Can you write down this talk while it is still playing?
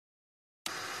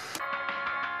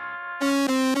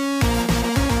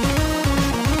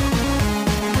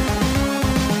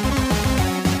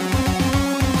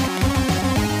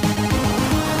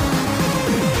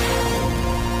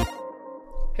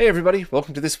Hey everybody,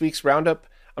 welcome to this week's Roundup.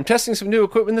 I'm testing some new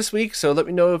equipment this week, so let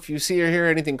me know if you see or hear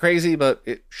anything crazy, but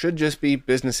it should just be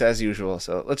business as usual.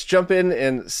 So let's jump in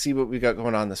and see what we got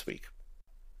going on this week.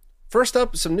 First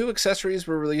up, some new accessories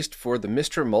were released for the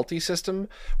Mr. Multi-System,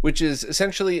 which is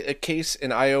essentially a case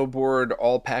and I/O board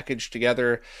all packaged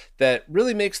together that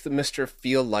really makes the Mr.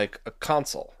 feel like a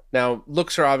console. Now,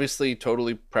 looks are obviously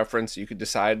totally preference. You could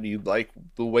decide you like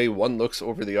the way one looks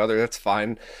over the other, that's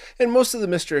fine. And most of the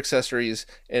Mr. accessories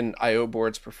and I/O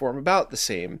boards perform about the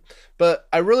same. But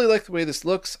I really like the way this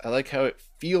looks. I like how it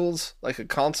feels like a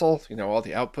console, all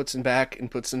the outputs in back,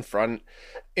 inputs in front.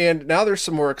 And now there's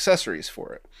some more accessories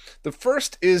for it. The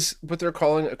first is what they're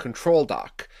calling a control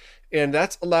dock. And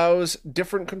that allows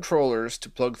different controllers to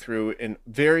plug through in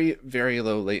very, very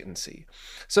low latency.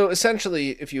 So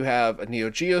essentially, if you have a Neo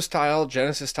Geo style,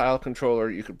 Genesis style controller,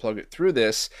 you could plug it through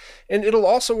this. And it'll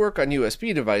also work on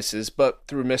USB devices, but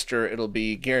through Mr. it'll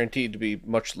be guaranteed to be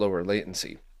much lower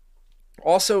latency.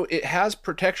 Also, it has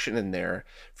protection in there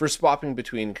for swapping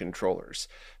between controllers.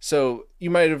 So you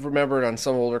might have remembered on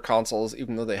some older consoles,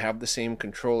 even though they have the same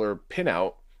controller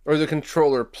pinout, or the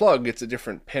controller plug, it's a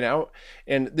different pinout,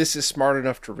 and this is smart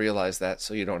enough to realize that,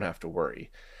 so you don't have to worry.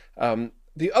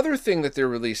 The other thing that they're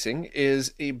releasing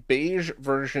is a beige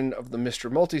version of the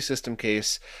Mr. Multi-System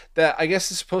case that I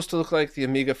guess is supposed to look like the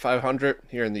Amiga 500.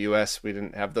 Here in the US, we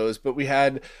didn't have those, but we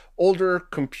had older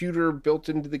computer built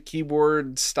into the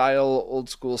keyboard style, old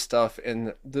school stuff,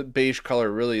 and the beige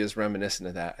color really is reminiscent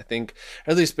of that. I think,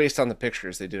 at least based on the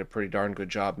pictures, they did a pretty darn good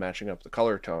job matching up the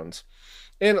color tones.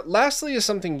 And lastly is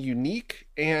something unique,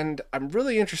 and I'm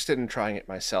really interested in trying it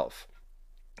myself.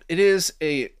 It is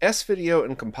a S-Video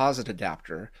and composite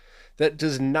adapter that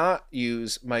does not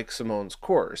use Mike Simone's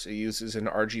cores. It uses an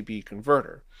RGB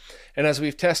converter. And as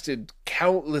we've tested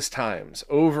countless times,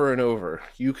 over and over,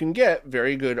 you can get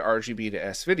very good RGB to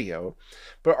S-Video,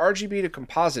 but RGB to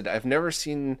composite, I've never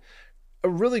seen a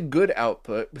really good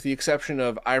output, with the exception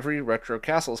of Ivory Retro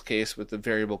Castle's case with the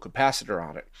variable capacitor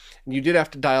on it. And you did have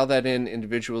to dial that in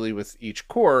individually with each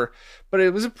core, but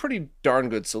it was a pretty darn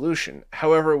good solution.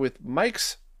 However, with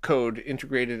Mike's code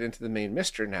integrated into the main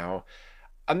Mr. now,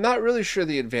 I'm not really sure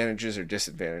the advantages or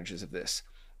disadvantages of this.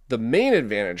 The main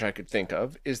advantage I could think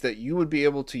of is that you would be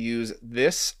able to use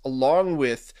this along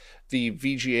with the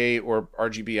VGA or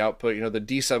RGB output, the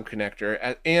D-sub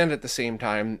connector, and at the same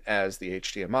time as the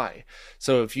HDMI.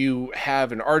 So if you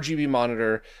have an RGB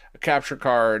monitor, a capture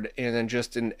card, and then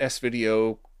just an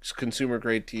S-Video consumer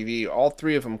grade TV, all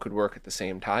three of them could work at the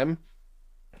same time.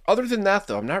 Other than that,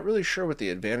 though, I'm not really sure what the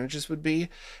advantages would be,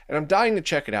 and I'm dying to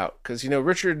check it out, because,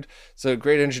 Richard's a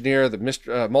great engineer. The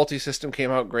Mr. Multi-System came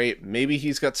out great. Maybe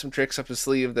he's got some tricks up his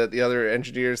sleeve that the other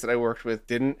engineers that I worked with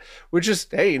didn't, which is,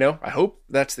 hey, I hope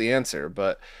that's the answer,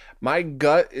 but my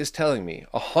gut is telling me,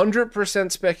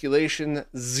 100% speculation,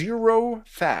 0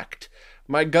 fact,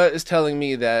 my gut is telling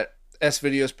me that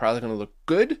S-Video is probably going to look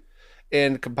good,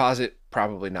 and composite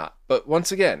probably not. But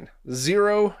once again,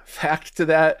 0 fact to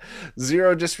that,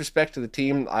 0 disrespect to the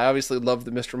team. I obviously love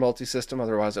the Mr. Multi-System,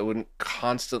 otherwise I wouldn't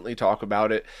constantly talk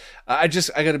about it. I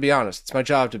gotta be honest. It's my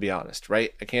job to be honest,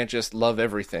 right? I can't just love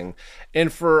everything.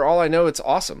 And for all I know, it's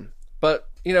awesome. But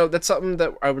that's something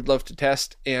that I would love to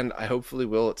test, and I hopefully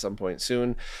will at some point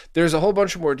soon. There's a whole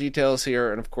bunch of more details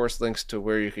here, and of course links to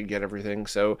where you can get everything.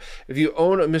 So if you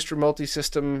own a Mr.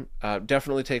 Multi-System,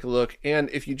 definitely take a look.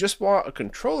 And if you just want a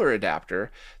controller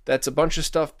adapter that's a bunch of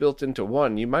stuff built into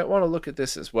one, you might want to look at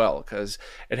this as well, because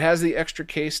it has the extra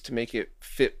case to make it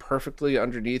fit perfectly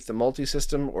underneath the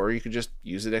Multi-System, or you could just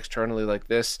use it externally like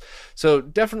this. So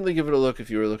definitely give it a look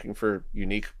if you were looking for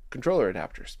unique controller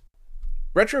adapters.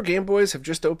 Retro Game Boys have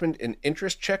just opened an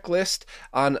interest checklist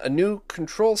on a new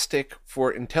control stick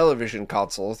for Intellivision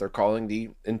consoles they're calling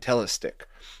the IntelliStick.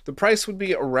 The price would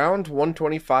be around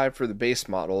 $125 for the base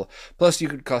model, plus you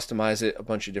could customize it a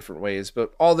bunch of different ways,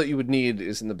 but all that you would need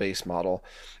is in the base model.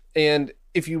 And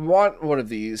if you want one of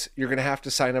these, you're going to have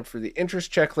to sign up for the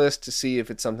interest checklist to see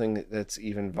if it's something that's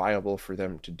even viable for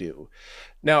them to do.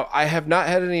 Now, I have not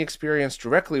had any experience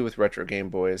directly with Retro Game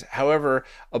Boys. However,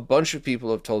 a bunch of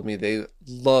people have told me they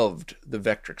loved the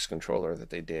Vectrex controller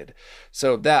that they did.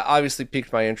 So that obviously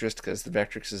piqued my interest, because the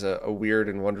Vectrex is a weird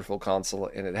and wonderful console,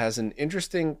 and it has an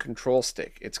interesting control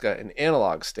stick. It's got an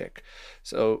analog stick.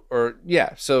 So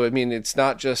it's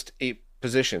not just 8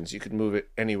 positions. You could move it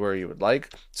anywhere you would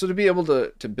like. So to be able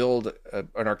to build an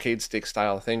arcade stick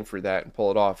style thing for that and pull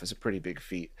it off is a pretty big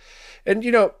feat. And the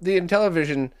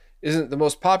Intellivision isn't the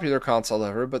most popular console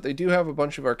ever, but they do have a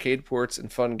bunch of arcade ports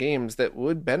and fun games that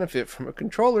would benefit from a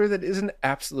controller that isn't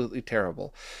absolutely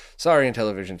terrible. Sorry,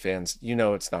 Intellivision fans, you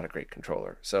know it's not a great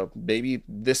controller. So maybe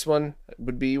this one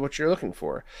would be what you're looking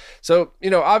for. So,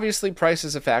 obviously price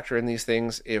is a factor in these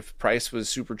things. If price was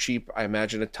super cheap, I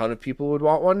imagine a ton of people would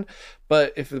want one.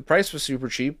 But if the price was super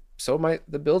cheap, so might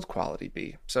the build quality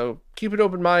be. So keep an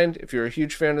open mind. If you're a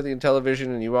huge fan of the Intellivision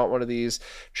and you want one of these,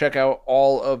 check out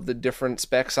all of the different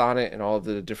specs on it and all of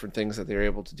the different things that they're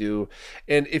able to do.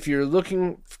 And if you're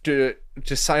looking to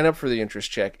sign up for the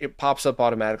interest check, it pops up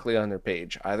automatically on their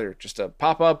page, either just a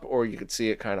pop-up or you could see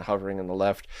it kind of hovering on the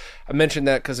left. I mentioned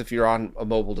that because if you're on a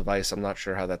mobile device, I'm not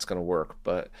sure how that's going to work,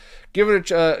 but give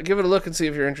it a look and see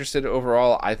if you're interested.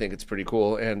 Overall, I think it's pretty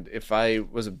cool, and if I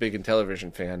was a big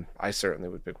Intellivision fan, I certainly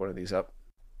would pick one of these up.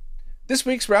 This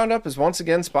week's Roundup is once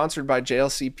again sponsored by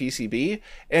JLC PCB,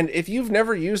 and if you've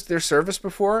never used their service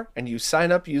before and you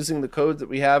sign up using the code that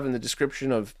we have in the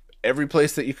description of every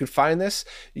place that you could find this,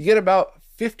 you get about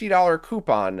 $50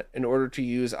 coupon in order to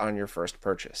use on your first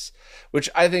purchase, which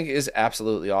I think is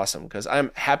absolutely awesome because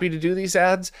I'm happy to do these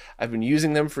ads. I've been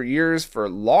using them for years, for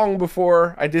long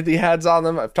before I did the ads on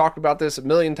them. I've talked about this a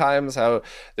million times, how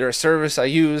they're a service I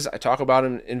use. I talk about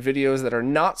them in videos that are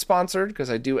not sponsored because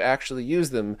I do actually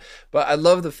use them, but I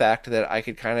love the fact that I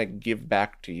could kind of give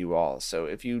back to you all. So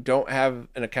if you don't have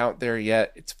an account there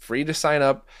yet, it's free to sign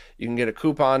up. You can get a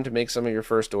coupon to make some of your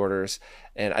first orders.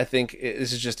 And I think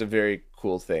this is just a very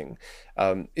cool thing.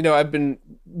 I've been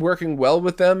working well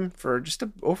with them for just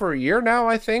over a year now,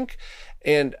 I think.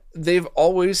 And they've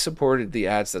always supported the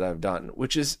ads that I've done,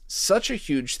 which is such a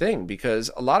huge thing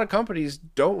because a lot of companies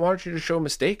don't want you to show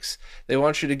mistakes. They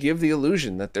want you to give the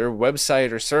illusion that their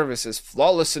website or service is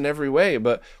flawless in every way,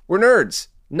 but we're nerds.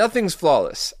 Nothing's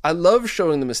flawless. I love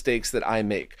showing the mistakes that I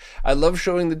make. I love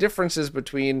showing the differences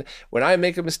between when I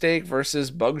make a mistake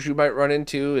versus bugs you might run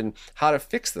into and how to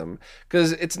fix them.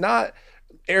 Because it's not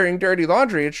airing dirty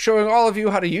laundry, it's showing all of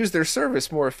you how to use their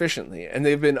service more efficiently. And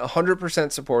they've been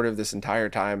 100% supportive this entire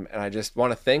time, and I just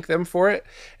want to thank them for it,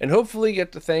 and hopefully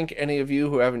get to thank any of you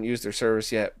who haven't used their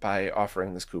service yet by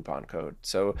offering this coupon code.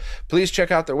 So please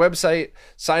check out their website,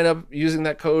 sign up using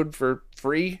that code for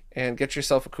free, and get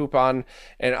yourself a coupon.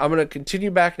 And I'm going to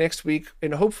continue back next week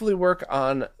and hopefully work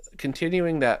on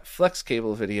continuing that flex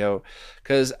cable video,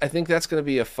 because I think that's going to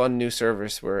be a fun new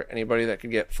service where anybody that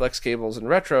could get flex cables in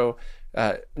retro,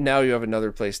 now you have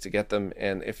another place to get them.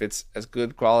 And if it's as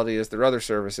good quality as their other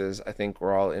services, I think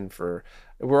we're all in for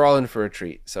a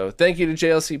treat. So thank you to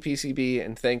JLC PCB,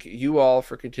 and thank you all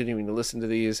for continuing to listen to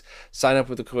these. Sign up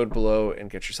with the code below and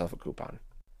get yourself a coupon.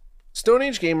 Stone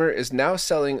Age Gamer is now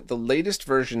selling the latest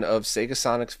version of Sega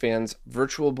Sonic Fans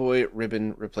Virtual Boy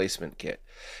Ribbon Replacement Kit.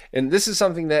 And this is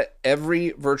something that every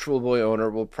Virtual Boy owner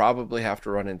will probably have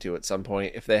to run into at some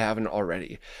point if they haven't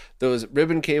already. Those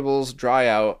ribbon cables dry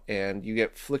out and you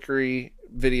get flickery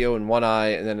video in one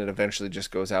eye, and then it eventually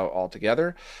just goes out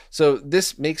altogether. So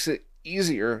this makes it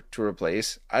easier to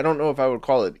replace. I don't know if I would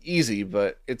call it easy,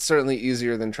 but it's certainly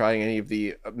easier than trying any of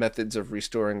the methods of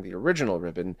restoring the original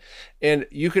ribbon. And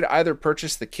you could either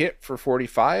purchase the kit for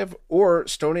 $45, or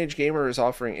Stone Age Gamer is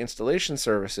offering installation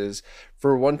services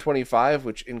for $125,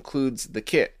 which includes the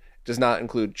kit. Does not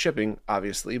include shipping,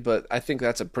 obviously, but I think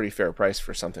that's a pretty fair price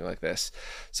for something like this.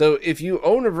 So if you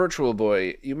own a Virtual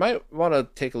Boy, you might want to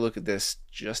take a look at this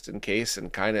just in case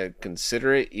and kind of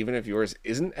consider it, even if yours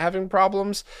isn't having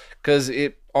problems, because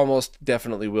it almost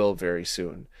definitely will very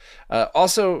soon.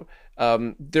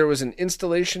 There was an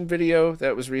installation video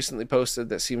that was recently posted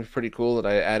that seemed pretty cool that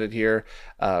I added here.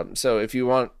 So if you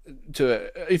want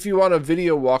a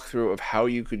video walkthrough of how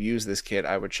you could use this kit,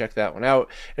 I would check that one out.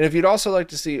 And if you'd also like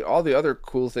to see all the other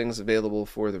cool things available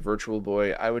for the Virtual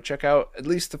Boy, I would check out at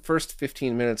least the first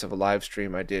 15 minutes of a live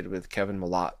stream I did with Kevin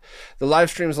Malott. The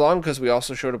live stream's long because we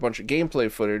also showed a bunch of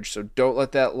gameplay footage, so don't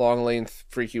let that long length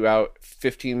freak you out.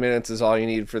 15 minutes is all you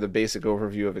need for the basic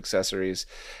overview of accessories.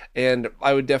 And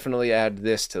I would definitely add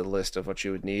this to the list of what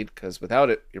you would need, because without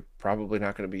it, you're probably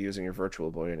not going to be using your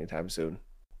Virtual Boy anytime soon.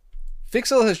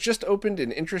 Fixel has just opened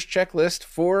an interest checklist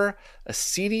for a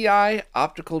CDI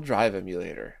optical drive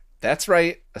emulator. That's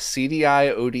right, a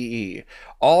CDI ODE.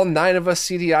 All 9 of us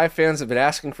CDI fans have been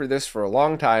asking for this for a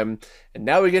long time, and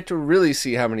now we get to really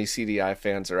see how many CDI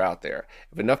fans are out there.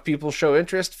 If enough people show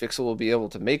interest, Fixel will be able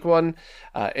to make one.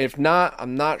 If not,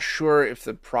 I'm not sure if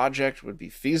the project would be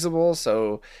feasible,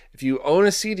 so if you own a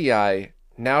CDI,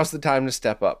 now's the time to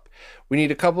step up. We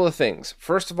need a couple of things.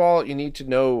 First of all, you need to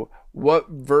know what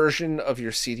version of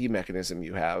your CD mechanism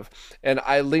you have. And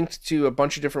I linked to a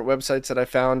bunch of different websites that I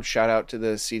found. Shout out to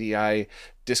the CDI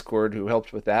Discord who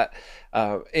helped with that.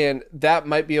 And that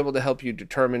might be able to help you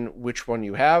determine which one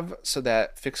you have so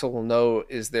that Fixel will know,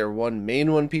 is there one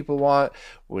main one people want?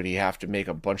 Would he have to make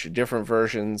a bunch of different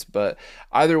versions? But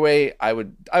either way, I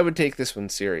would take this one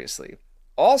seriously.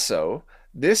 Also,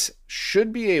 this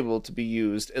should be able to be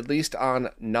used, at least on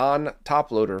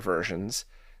non-top loader versions.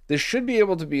 This should be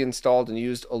able to be installed and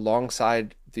used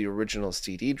alongside the original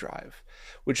CD drive,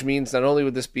 which means not only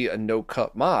would this be a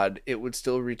no-cut mod, it would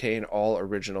still retain all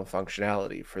original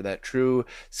functionality for that true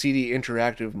CD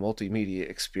interactive multimedia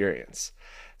experience.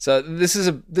 So this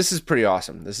is pretty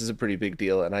awesome. This is a pretty big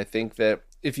deal, and I think that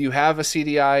if you have a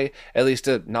CDI, at least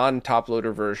a non-top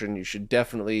loader version, you should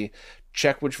definitely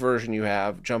check which version you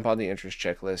have, jump on the interest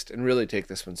checklist, and really take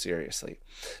this one seriously.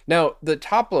 Now, the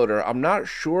top loader, I'm not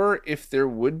sure if there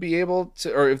would be able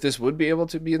to, or if this would be able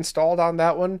to be installed on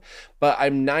that one, but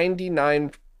I'm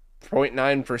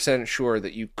 99.9% sure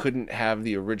that you couldn't have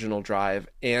the original drive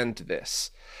and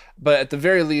this. But at the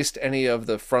very least, any of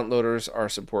the front loaders are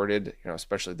supported,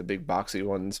 especially the big boxy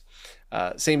ones.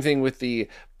 Same thing with the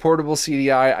portable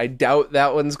CDI. I doubt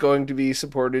that one's going to be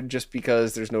supported just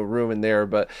because there's no room in there.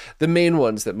 But the main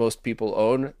ones that most people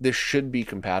own, this should be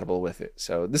compatible with it.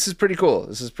 So this is pretty cool.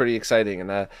 This is pretty exciting.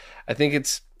 And I think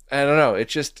I don't know,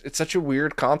 it's such a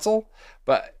weird console,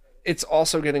 but it's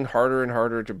also getting harder and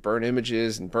harder to burn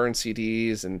images and burn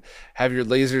CDs and have your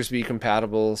lasers be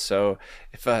compatible. So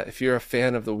if you're a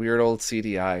fan of the weird old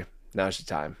CDI, now's the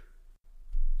time.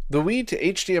 The Wii to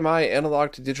HDMI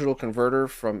analog to digital converter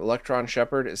from Electron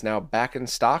Shepherd is now back in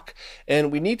stock,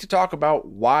 and we need to talk about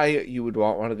why you would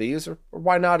want one of these, or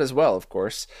why not as well, of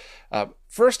course.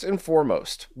 First and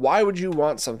foremost, why would you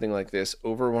want something like this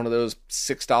over one of those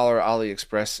 $6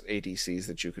 AliExpress ADCs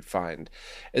that you could find?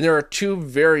 And there are two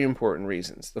very important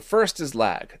reasons. The first is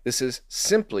lag. This is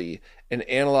simply an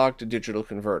analog to digital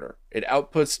converter. It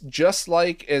outputs just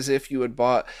like as if you had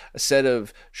bought a set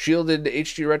of shielded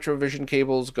HD Retrovision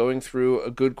cables going through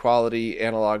a good quality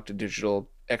analog to digital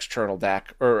external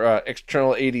DAC or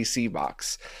external ADC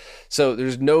box. So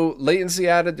there's no latency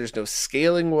added, there's no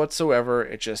scaling whatsoever.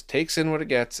 It just takes in what it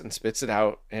gets and spits it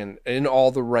out, and in all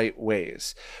the right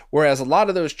ways. Whereas a lot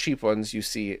of those cheap ones you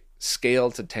see scale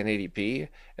to 1080p,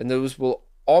 and those will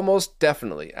almost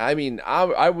definitely,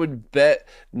 I would bet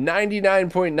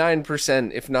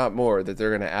 99.9%, if not more, that they're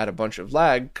going to add a bunch of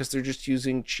lag because they're just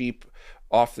using cheap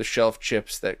off-the-shelf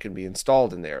chips that can be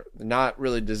installed in there. They're not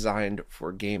really designed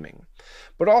for gaming.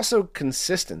 But also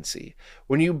consistency.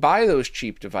 When you buy those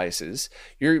cheap devices,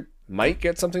 you might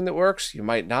get something that works, you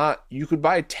might not. You could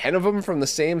buy 10 of them from the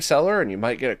same seller and you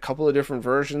might get a couple of different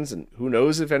versions, and who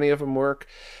knows if any of them work.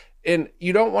 And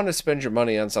you don't want to spend your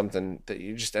money on something that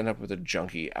you just end up with a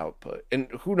junky output. And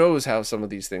who knows how some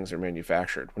of these things are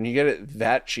manufactured. When you get it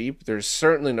that cheap, there's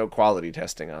certainly no quality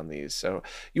testing on these. So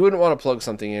you wouldn't want to plug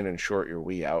something in and short your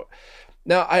Wii out.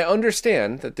 Now, I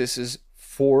understand that this is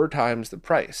 4 times the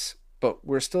price, but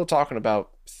we're still talking about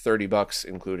 $30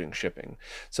 including shipping.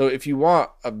 So if you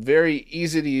want a very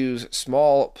easy to use,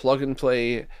 small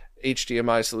plug-and-play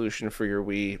HDMI solution for your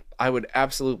Wii, I would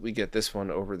absolutely get this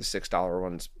one over the $6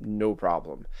 ones, no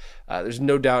problem. There's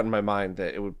no doubt in my mind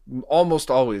that it would almost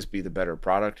always be the better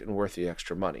product and worth the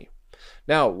extra money.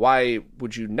 Now, why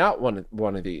would you not want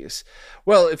one of these?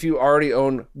 Well, if you already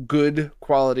own good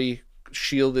quality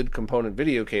shielded component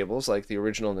video cables like the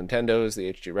original Nintendos,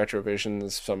 the HD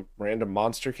Retrovisions, some random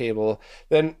monster cable,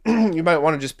 then you might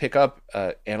want to just pick up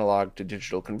an analog to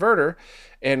digital converter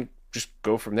and just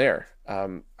go from there.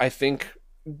 I think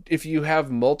if you have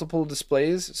multiple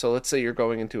displays, so let's say you're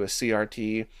going into a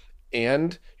CRT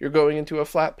and you're going into a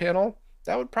flat panel,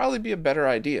 that would probably be a better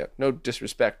idea. No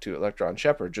disrespect to Electron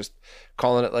Shepherd, just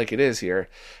calling it like it is here.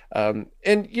 And,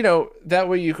 that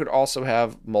way you could also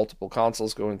have multiple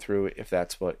consoles going through if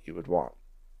that's what you would want.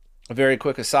 A very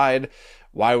quick aside,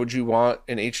 why would you want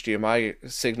an HDMI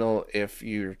signal if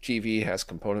your TV has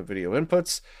component video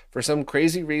inputs? For some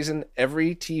crazy reason,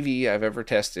 every TV I've ever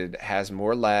tested has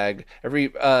more lag. Every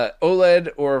OLED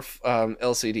or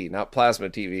LCD, not plasma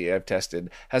TV I've tested,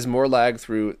 has more lag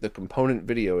through the component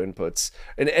video inputs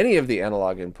and any of the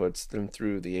analog inputs than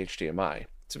through the HDMI.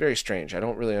 It's very strange. I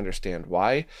don't really understand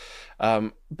why.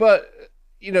 But,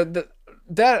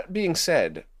 that being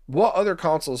said, what other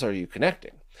consoles are you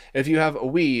connecting? If you have a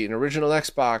Wii, an original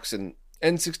Xbox, an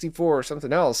N64 or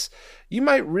something else, you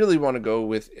might really want to go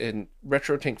with a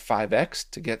RetroTink 5X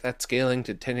to get that scaling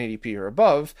to 1080p or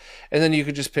above, and then you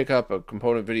could just pick up a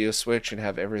component video switch and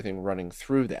have everything running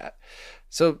through that.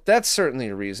 So that's certainly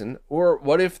a reason. Or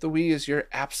what if the Wii is your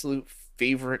absolute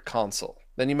favorite console,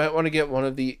 then you might want to get one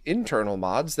of the internal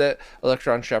mods that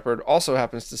Electron Shepherd also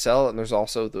happens to sell. And there's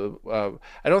also the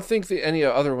I don't think any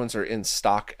other ones are in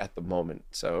stock at the moment.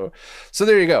 So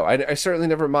there you go. I certainly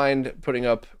never mind putting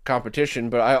up competition,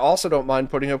 but I also don't mind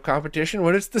putting up competition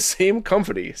when it's the same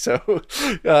company. So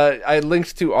I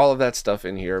linked to all of that stuff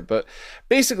in here. But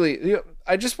basically,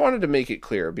 I just wanted to make it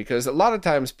clear, because a lot of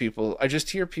times I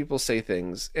just hear people say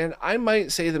things, and I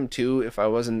might say them too if I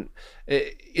wasn't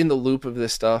in the loop of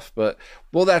this stuff, but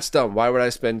well, that's dumb. Why would I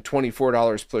spend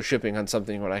 $24 plus shipping on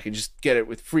something when I could just get it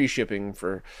with free shipping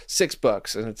for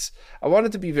 $6? And I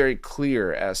wanted to be very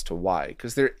clear as to why,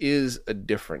 because there is a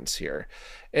difference here.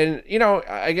 And,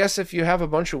 I guess if you have a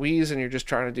bunch of Wiis and you're just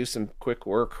trying to do some quick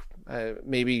work,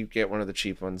 maybe get one of the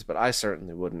cheap ones, but I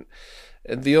certainly wouldn't.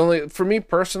 And for me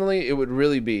personally, it would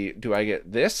really be, do I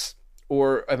get this?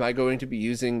 Or am I going to be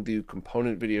using the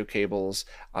component video cables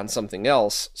on something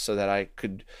else so that I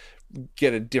could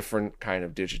get a different kind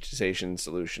of digitization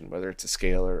solution, whether it's a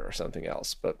scaler or something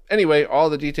else? But anyway, all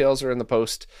the details are in the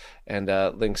post, and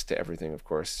links to everything, of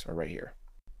course, are right here.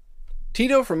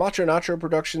 Tito from Macho Nacho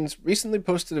Productions recently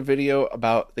posted a video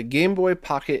about the Game Boy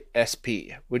Pocket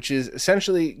SP, which is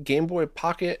essentially Game Boy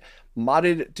Pocket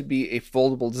modded to be a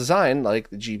foldable design like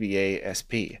the GBA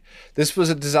SP. This was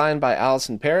a design by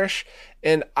Allison Parrish,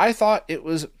 and I thought it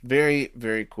was very,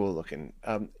 very cool looking.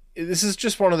 This is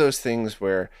just one of those things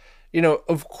where,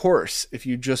 of course, if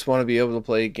you just want to be able to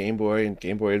play Game Boy and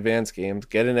Game Boy Advance games,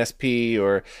 get an SP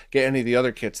or get any of the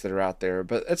other kits that are out there.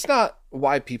 But it's not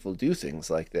why people do things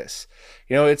like this.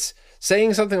 It's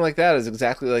saying something like that is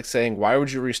exactly like saying, why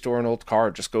would you restore an old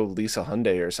car? Just go lease a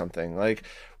Hyundai or something. Like,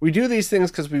 we do these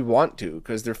things because we want to,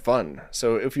 because they're fun.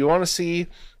 So if you want to see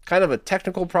kind of a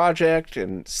technical project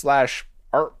and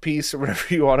 / art piece or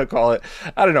whatever you want to call it,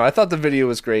 I don't know. I thought the video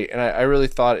was great, and I really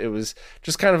thought it was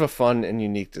just kind of a fun and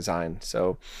unique design.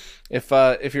 So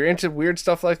if you're into weird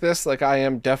stuff like this, like I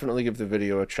am, definitely give the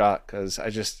video a shot, because I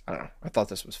don't know, I thought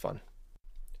this was fun.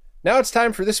 Now it's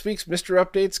time for this week's Mr.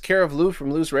 Updates, care of Lou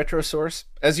from Lou's Retro Source.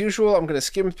 As usual, I'm going to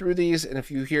skim through these, and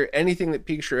if you hear anything that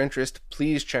piques your interest,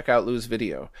 please check out Lou's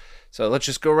video. So let's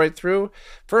just go right through.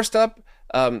 First up,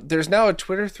 there's now a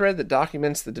Twitter thread that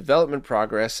documents the development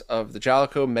progress of the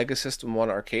Jaleco Mega System 1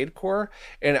 arcade core,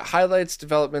 and it highlights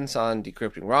developments on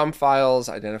decrypting ROM files,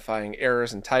 identifying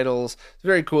errors and titles. It's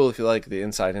very cool if you like the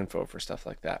inside info for stuff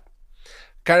like that.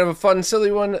 Kind of a fun,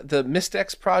 silly one, the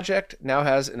Mystex project now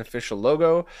has an official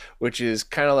logo, which is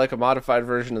kind of like a modified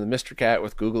version of the Mr. Cat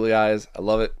with googly eyes. I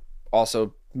love it.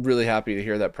 Also, really happy to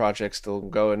hear that project's still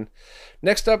going.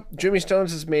 Next up, Jimmy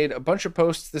Stones has made a bunch of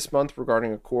posts this month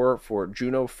regarding a core for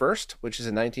Juno First, which is a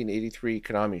 1983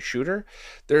 Konami shooter.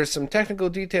 There's some technical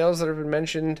details that have been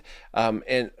mentioned,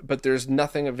 but there's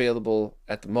nothing available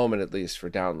at the moment, at least, for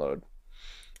download.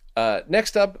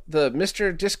 Next up, the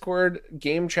Mr. Discord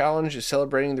Game Challenge is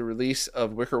celebrating the release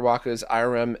of Wickerwaka's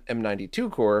IRM M92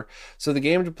 core, so the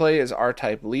game to play is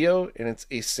R-Type Leo, and it's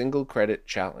a single credit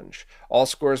challenge. All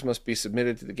scores must be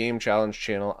submitted to the Game Challenge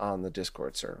channel on the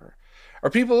Discord server.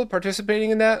 Are people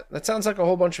participating in that? That sounds like a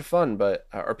whole bunch of fun, but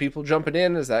are people jumping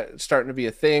in? Is that starting to be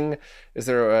a thing? Is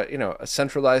there a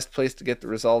centralized place to get the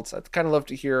results? I'd kind of love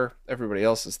to hear everybody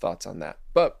else's thoughts on that.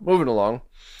 But moving along.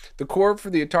 The core for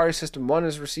the Atari System 1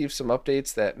 has received some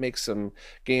updates that make some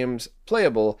games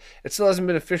playable. It still hasn't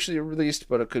been officially released,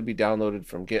 but it could be downloaded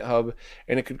from GitHub,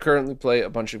 and it could currently play a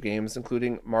bunch of games,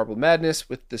 including Marble Madness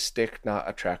with the stick, not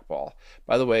a trackball.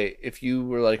 By the way, if you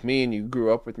were like me and you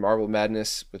grew up with Marble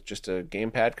Madness with just a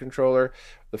gamepad controller,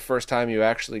 the first time you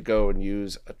actually go and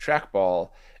use a trackball,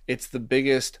 it's the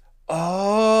biggest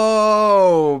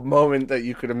moment that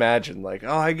you could imagine. Like,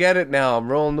 oh, I get it now.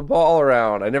 I'm rolling the ball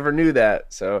around. I never knew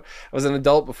that. So I was an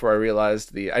adult before I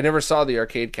realized I never saw the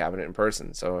arcade cabinet in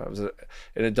person. So I was an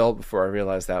adult before I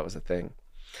realized that was a thing.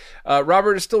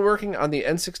 Robert is still working on the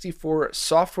N64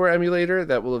 software emulator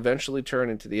that will eventually turn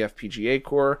into the FPGA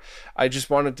core. I just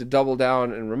wanted to double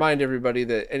down and remind everybody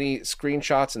that any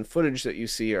screenshots and footage that you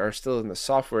see are still in the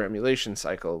software emulation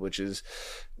cycle, which is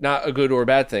not a good or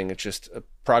bad thing. It's just a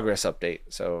progress update.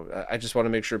 So I just want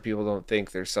to make sure people don't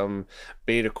think there's some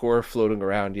beta core floating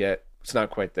around yet. It's not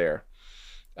quite there.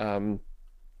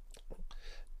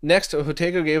 Next,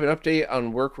 Hotego gave an update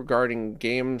on work regarding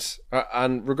games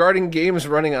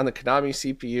running on the Konami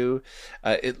CPU.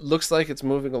 It looks like it's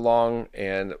moving along,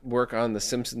 and work on the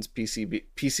Simpsons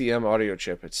PCM audio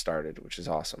chip had started, which is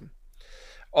awesome.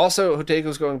 Also,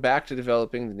 Hotego's going back to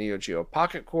developing the Neo Geo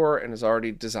Pocket Core and has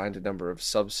already designed a number of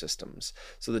subsystems.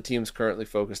 So the team's currently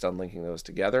focused on linking those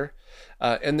together.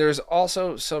 And there's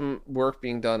also some work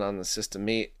being done on the System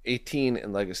 18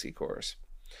 and Legacy cores.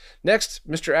 Next,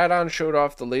 Mr. Add-on showed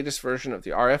off the latest version of the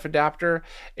RF adapter,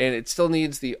 and it still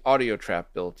needs the audio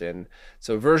trap built in.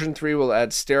 So version 3 will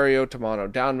add stereo to mono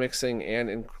down mixing and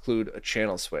include a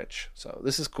channel switch. So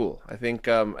this is cool. I think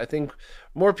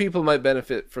more people might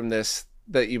benefit from this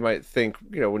that you might think,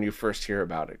 when you first hear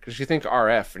about it, because you think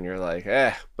RF and you're like,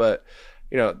 but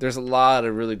there's a lot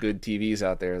of really good TVs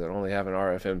out there that only have an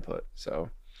RF input. So.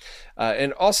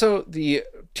 And also, the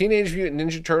Teenage Mutant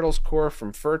Ninja Turtles core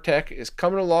from Furtek is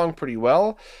coming along pretty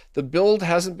well. The build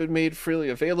hasn't been made freely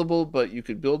available, but you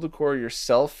could build the core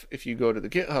yourself if you go to the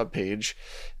GitHub page.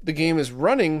 The game is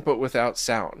running, but without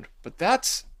sound. But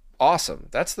that's awesome.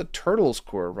 That's the Turtles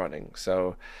core running.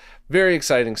 So, very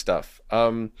exciting stuff.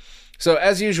 So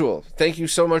as usual, thank you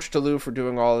so much to Lou for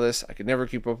doing all of this. I could never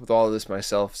keep up with all of this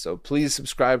myself, so please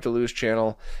subscribe to Lou's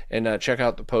channel and check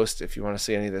out the post if you want to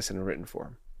see any of this in a written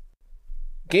form.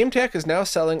 GameTech is now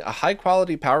selling a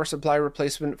high-quality power supply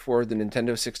replacement for the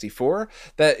Nintendo 64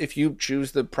 that, if you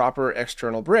choose the proper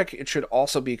external brick, it should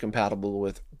also be compatible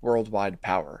with worldwide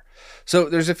power. So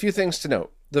there's a few things to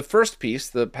note. The first piece,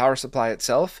 the power supply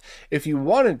itself, if you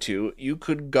wanted to, you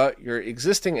could gut your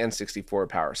existing N64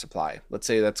 power supply. Let's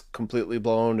say that's completely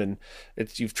blown and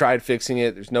you've tried fixing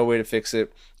it, there's no way to fix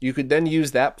it. You could then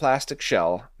use that plastic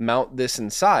shell, mount this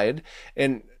inside,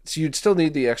 and so you'd still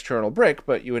need the external brick,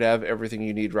 but you would have everything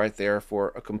you need right there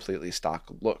for a completely stock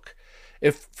look.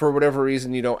 If for whatever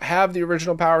reason you don't have the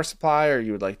original power supply, or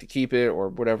you would like to keep it, or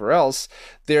whatever else,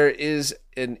 there is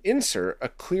an insert, a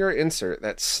clear insert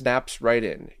that snaps right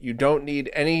in. You don't need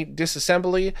any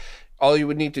disassembly. All you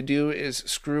would need to do is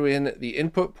screw in the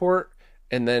input port,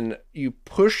 and then you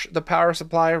push the power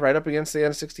supply right up against the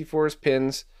N64's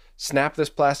pins, snap this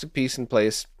plastic piece in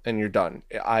place, and you're done.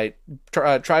 I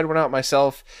tried one out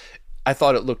myself. I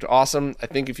thought it looked awesome. I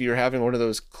think if you're having one of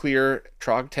those clear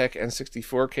TrogTech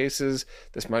N64 cases,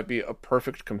 this might be a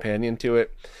perfect companion to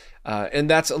it. And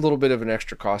that's a little bit of an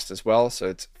extra cost as well. So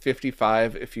it's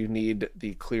 $55 if you need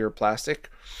the clear plastic.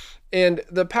 And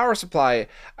the power supply,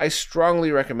 I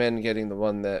strongly recommend getting the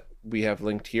one that we have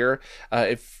linked here.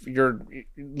 If you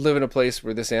live in a place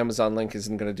where this Amazon link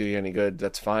isn't going to do you any good,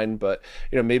 that's fine. But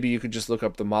maybe you could just look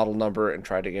up the model number and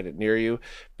try to get it near you,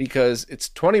 because it's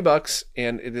 $20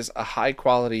 and it is a high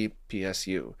quality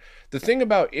PSU. The thing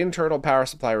about internal power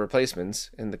supply replacements,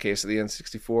 in the case of the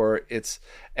N64, it's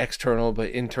external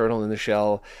but internal in the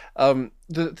shell.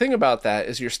 The thing about that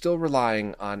is you're still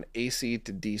relying on AC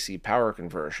to DC power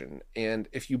conversion. And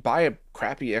if you buy a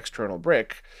crappy external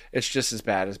brick, it's just as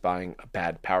bad as buying a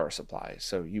bad power supply.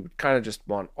 So you would kind of just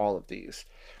want all of these.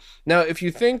 Now, if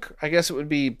you think, I guess it would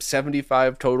be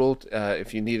 $75 total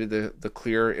if you needed the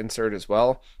clear insert as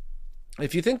well.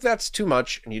 If you think that's too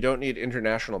much and you don't need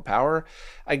international power,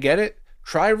 I get it.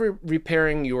 Try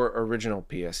repairing your original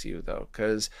PSU, though,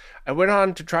 because I went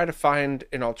on to try to find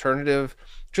an alternative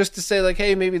just to say, like,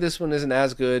 hey, maybe this one isn't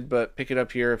as good, but pick it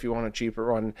up here if you want a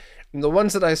cheaper one. And the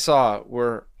ones that I saw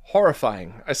were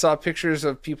horrifying. I saw pictures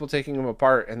of people taking them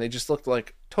apart, and they just looked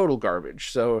like total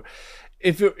garbage. So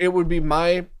if it would be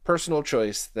my personal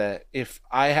choice that if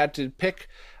I had to pick,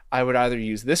 I would either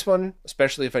use this one,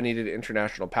 especially if I needed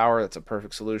international power, that's a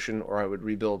perfect solution, or I would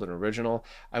rebuild an original.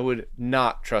 I would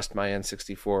not trust my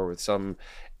N64 with some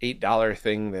 $8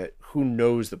 thing that who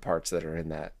knows the parts that are in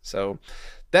that. So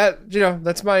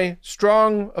that's my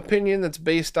strong opinion that's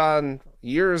based on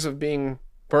years of being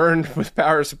burned with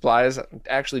power supplies. I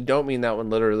actually don't mean that one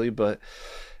literally, but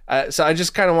so I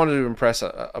just kind of wanted to impress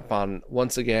upon,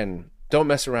 once again, don't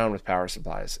mess around with power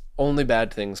supplies. Only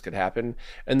bad things could happen.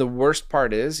 And the worst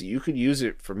part is you could use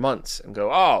it for months and go,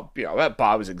 oh, that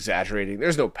Bob is exaggerating.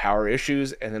 There's no power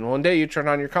issues. And then one day you turn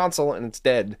on your console and it's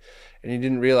dead. And you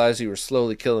didn't realize you were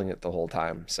slowly killing it the whole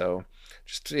time. So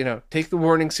just, take the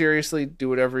warning seriously. Do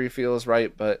whatever you feel is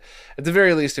right. But at the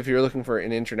very least, if you're looking for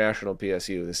an international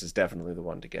PSU, this is definitely the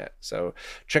one to get. So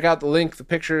check out the link, the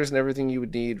pictures, and everything you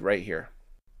would need right here.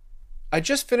 I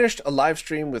just finished a live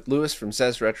stream with Lewis from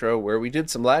Says Retro where we did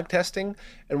some lag testing,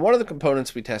 and one of the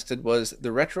components we tested was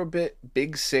the Retrobit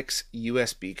Big 6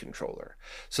 USB controller.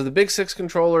 So the Big 6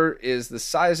 controller is the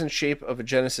size and shape of a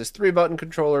Genesis 3-button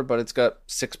controller, but it's got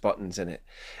 6 buttons in it.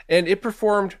 And it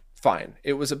performed fine.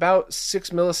 It was about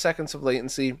 6 milliseconds of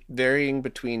latency, varying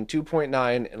between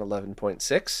 2.9 and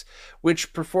 11.6,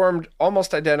 which performed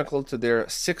almost identical to their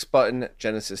 6-button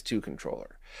Genesis 2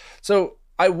 controller. So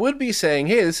I would be saying,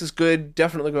 hey, this is good,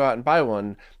 definitely go out and buy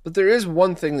one, but there is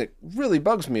one thing that really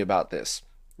bugs me about this.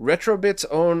 Retrobit's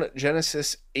own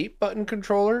Genesis 8-button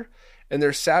controller and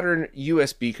their Saturn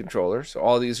USB controller, so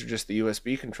all these are just the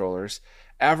USB controllers,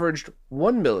 averaged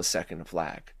 1 millisecond of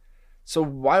lag. So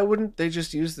why wouldn't they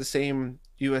just use the same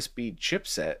USB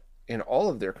chipset in all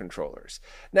of their controllers.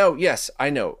 Now, yes, I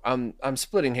know, I'm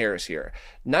splitting hairs here.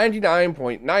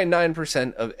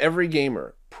 99.99% of every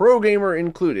gamer, pro gamer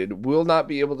included, will not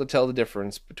be able to tell the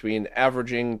difference between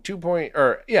averaging 1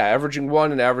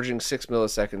 and averaging 6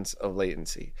 milliseconds of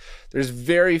latency. There's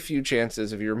very few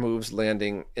chances of your moves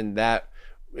landing in that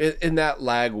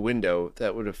lag window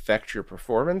that would affect your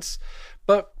performance.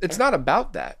 But it's not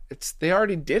about that. They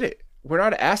already did it. We're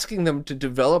not asking them to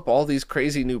develop all these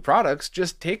crazy new products.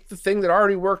 Just take the thing that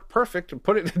already worked perfect and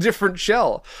put it in a different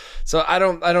shell. So I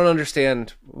don't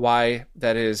understand why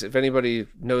that is. If anybody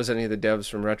knows any of the devs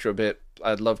from Retrobit,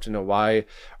 I'd love to know why.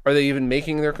 Are they even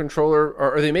making their controller,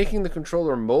 or are they making the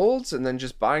controller molds and then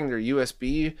just buying their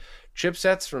USB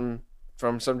chipsets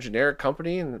from some generic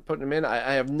company and putting them in?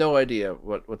 I have no idea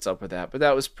what's up with that, but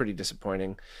that was pretty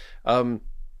disappointing.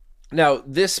 Now,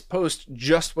 this post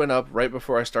just went up right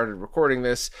before I started recording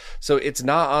this, so it's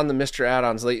not on the Mr.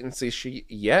 Add-ons latency sheet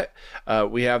yet.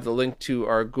 We have the link to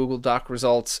our Google Doc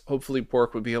results. Hopefully,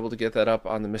 Pork would be able to get that up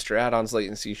on the Mr. Add-ons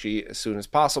latency sheet as soon as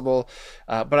possible,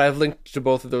 but I've linked to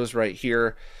both of those right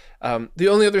here. The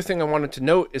only other thing I wanted to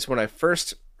note is when I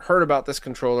first heard about this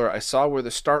controller, I saw where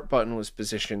the start button was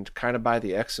positioned kind of by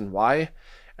the X and Y,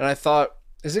 and I thought,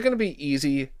 is it going to be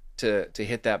easy to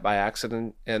hit that by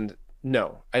accident? And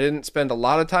no, I didn't spend a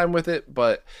lot of time with it,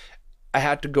 but I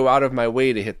had to go out of my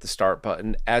way to hit the start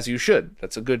button, as you should.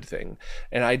 That's a good thing.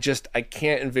 And I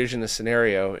can't envision a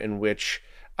scenario in which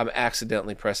I'm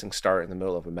accidentally pressing start in the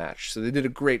middle of a match. So they did a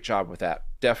great job with that.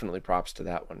 Definitely props to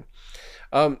that one.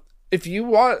 If you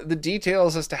want the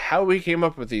details as to how we came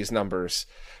up with these numbers,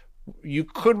 you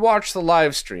could watch the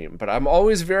live stream, but I'm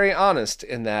always very honest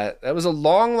in that was a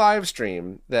long live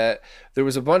stream, that there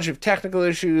was a bunch of technical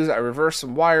issues. I reversed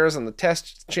some wires on the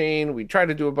test chain. We tried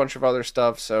to do a bunch of other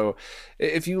stuff. So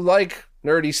if you like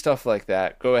nerdy stuff like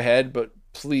that, go ahead, but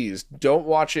please don't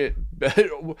watch it.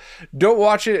 Don't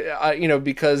watch it,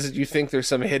 because you think there's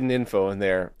some hidden info in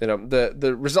there.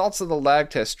 The results of the lag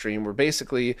test stream were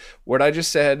basically what I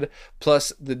just said,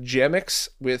 plus the Gemix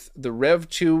with the Rev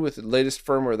 2 with the latest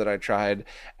firmware that I tried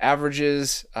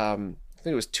averages, I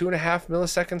think it was 2.5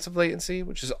 milliseconds of latency,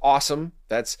 which is awesome.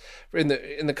 That's in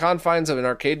the confines of an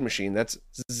arcade machine. That's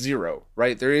zero,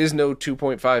 right? There is no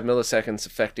 2.5 milliseconds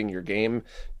affecting your game.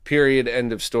 Period.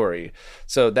 End of story.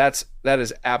 So that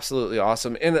is absolutely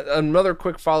awesome. And another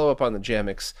quick follow up on the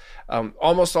Gemix.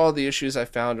 Almost all the issues I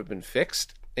found have been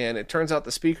fixed, and it turns out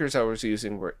the speakers I was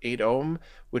using were 8 ohm,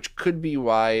 which could be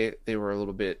why they were a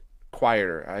little bit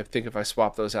quieter. I think if I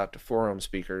swap those out to 4 ohm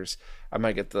speakers, I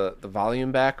might get the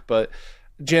volume back. But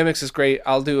Gemix is great.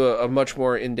 I'll do a much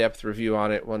more in-depth review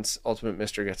on it once Ultimate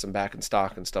Mister gets them back in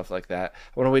stock and stuff like that.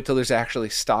 I want to wait till there's actually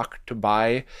stock to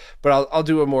buy, but I'll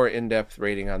do a more in-depth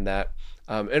rating on that.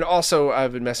 And also,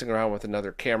 I've been messing around with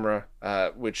another camera,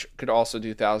 which could also do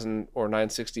 1000 or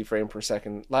 960 frame per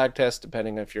second lag test,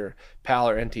 depending if you're PAL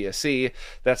or NTSC.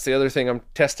 That's the other thing I'm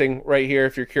testing right here,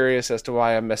 if you're curious as to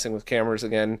why I'm messing with cameras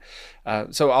again.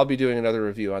 So I'll be doing another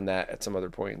review on that at some other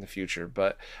point in the future.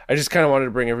 But I just kind of wanted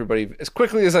to bring everybody as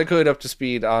quickly as I could up to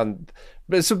speed on.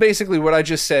 So basically, what I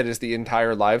just said is the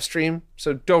entire live stream.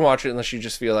 So don't watch it unless you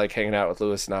just feel like hanging out with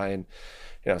Lewis and I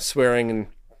and swearing and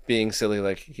being silly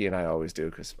like he and I always do,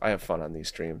 because I have fun on these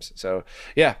streams. So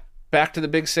yeah, back to the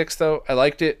Big Six though. I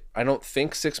liked it. I don't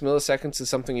think 6 milliseconds is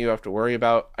something you have to worry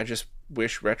about. I just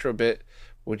wish Retrobit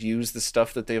would use the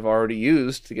stuff that they've already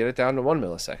used to get it down to 1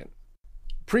 millisecond.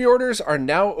 Pre-orders are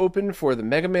now open for the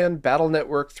Mega Man Battle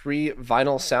Network 3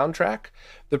 vinyl soundtrack.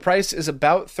 The price is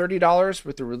about $30,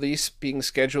 with the release being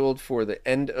scheduled for the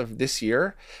end of this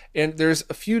year. And there's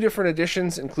a few different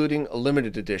editions, including a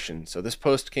limited edition. So this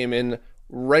post came in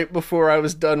right before I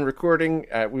was done recording.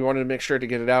 We wanted to make sure to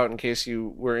get it out in case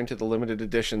you were into the limited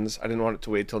editions. I didn't want it to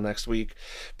wait till next week.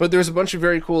 But there's a bunch of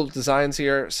very cool designs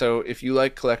here. So if you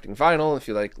like collecting vinyl, if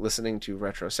you like listening to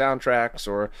retro soundtracks,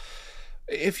 or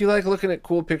if you like looking at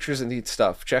cool pictures and neat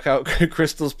stuff, check out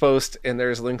Crystal's post, and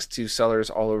there's links to sellers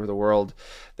all over the world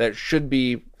that should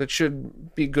be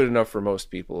good enough for most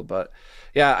people. But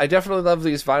yeah, I definitely love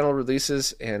these vinyl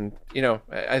releases, and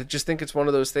I just think it's one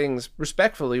of those things,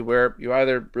 respectfully, where you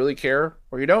either really care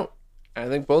or you don't. I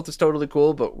think both is totally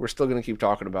cool, but we're still going to keep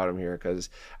talking about them here because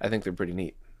I think they're pretty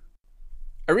neat.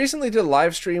 I recently did a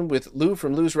live stream with Lou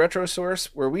from Lou's Retro Source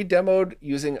where we demoed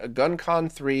using a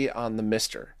GunCon 3 on the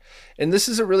Mister. And this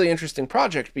is a really interesting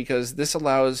project because this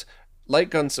allows light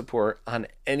gun support on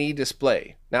any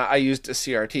display. Now, I used a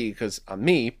CRT because I'm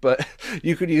me, but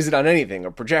you could use it on anything,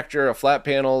 a projector, a flat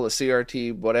panel, a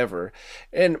CRT, whatever.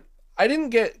 And I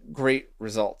didn't get great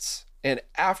results. And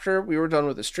after we were done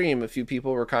with the stream, a few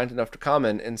people were kind enough to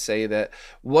comment and say that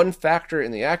one factor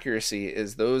in the accuracy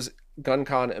is those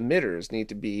GunCon emitters need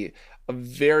to be a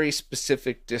very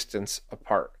specific distance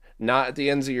apart. Not at the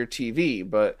ends of your TV,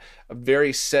 but a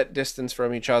very set distance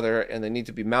from each other, and they need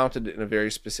to be mounted in a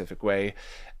very specific way.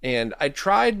 And I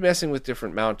tried messing with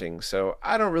different mountings, so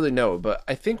I don't really know, but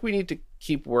I think we need to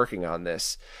keep working on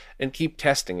this and keep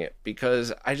testing it,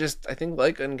 because I think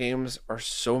light gun games are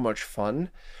so much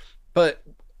fun. But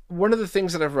one of the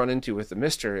things that I've run into with the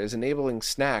Mister is enabling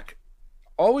snack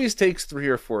always takes 3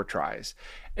 or 4 tries.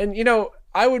 And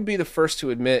I would be the first to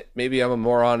admit maybe I'm a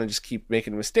moron and just keep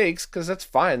making mistakes, because that's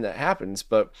fine, that happens.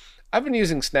 But I've been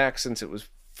using snack since it was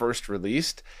first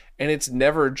released, and it's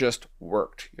never just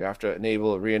worked. You have to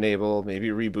enable, re-enable, maybe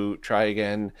reboot, try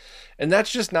again. And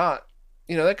that's just not,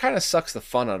 that kind of sucks the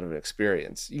fun out of an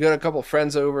experience. You got a couple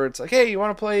friends over, it's like, hey, you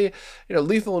want to play,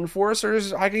 Lethal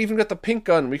Enforcers? I can even get the pink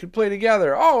gun, we could play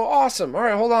together. Oh, awesome. All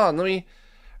right, hold on, let me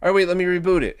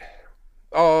reboot it.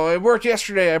 Oh, it worked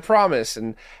yesterday, I promise.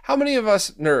 And how many of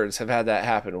us nerds have had that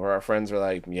happen where our friends are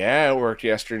like, yeah, it worked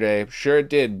yesterday. Sure it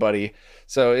did, buddy.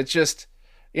 So it's just,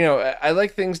 I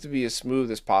like things to be as smooth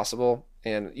as possible.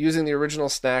 And using the original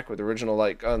snack with original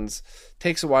light guns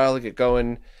takes a while to get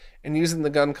going. And using the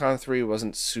GunCon 3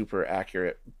 wasn't super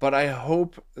accurate. But I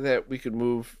hope that we could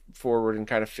move forward and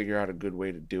kind of figure out a good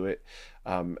way to do it.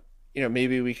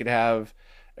 Maybe we could have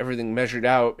everything measured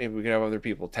out. Maybe we could have other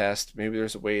people test. Maybe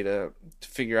there's a way to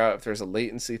figure out if there's a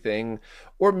latency thing.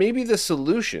 Or maybe the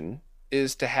solution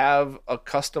is to have a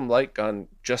custom light gun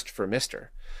just for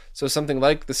Mister. So something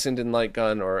like the Sinden light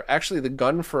gun, or actually the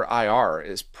gun for IR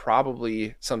is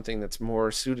probably something that's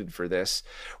more suited for this,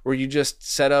 where you just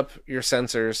set up your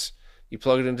sensors, you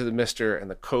plug it into the Mister, and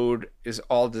the code is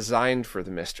all designed for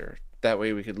the Mister. That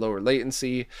way we could lower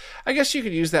latency. I guess you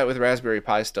could use that with Raspberry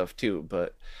Pi stuff too,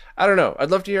 but I don't know. I'd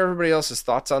love to hear everybody else's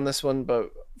thoughts on this one,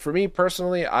 but for me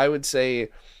personally, I would say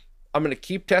I'm going to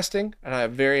keep testing, and I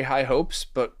have very high hopes,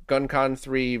 but GunCon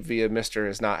 3 via Mister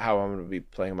is not how I'm going to be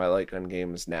playing my light gun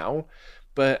games now.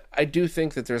 But I do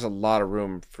think that there's a lot of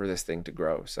room for this thing to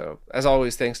grow. So, as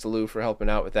always, thanks to Lou for helping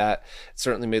out with that. It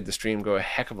certainly made the stream go a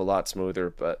heck of a lot smoother,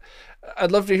 but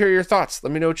I'd love to hear your thoughts.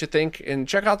 Let me know what you think, and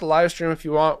check out the live stream if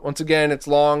you want. Once again, it's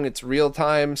long, it's real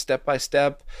time, step by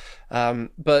step.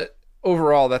 But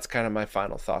overall, that's kind of my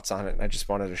final thoughts on it, and I just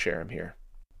wanted to share them here.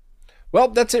 Well,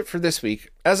 that's it for this week.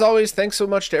 As always, thanks so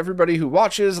much to everybody who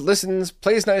watches, listens,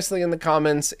 plays nicely in the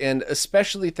comments, and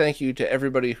especially thank you to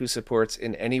everybody who supports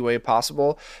in any way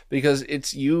possible, because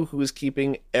it's you who is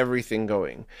keeping everything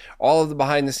going. All of the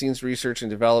behind-the-scenes research and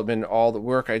development, all the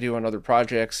work I do on other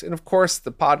projects, and of course,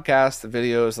 the podcast, the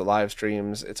videos, the live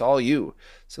streams, it's all you.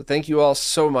 So thank you all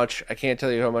so much. I can't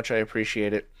tell you how much I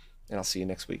appreciate it, and I'll see you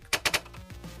next week.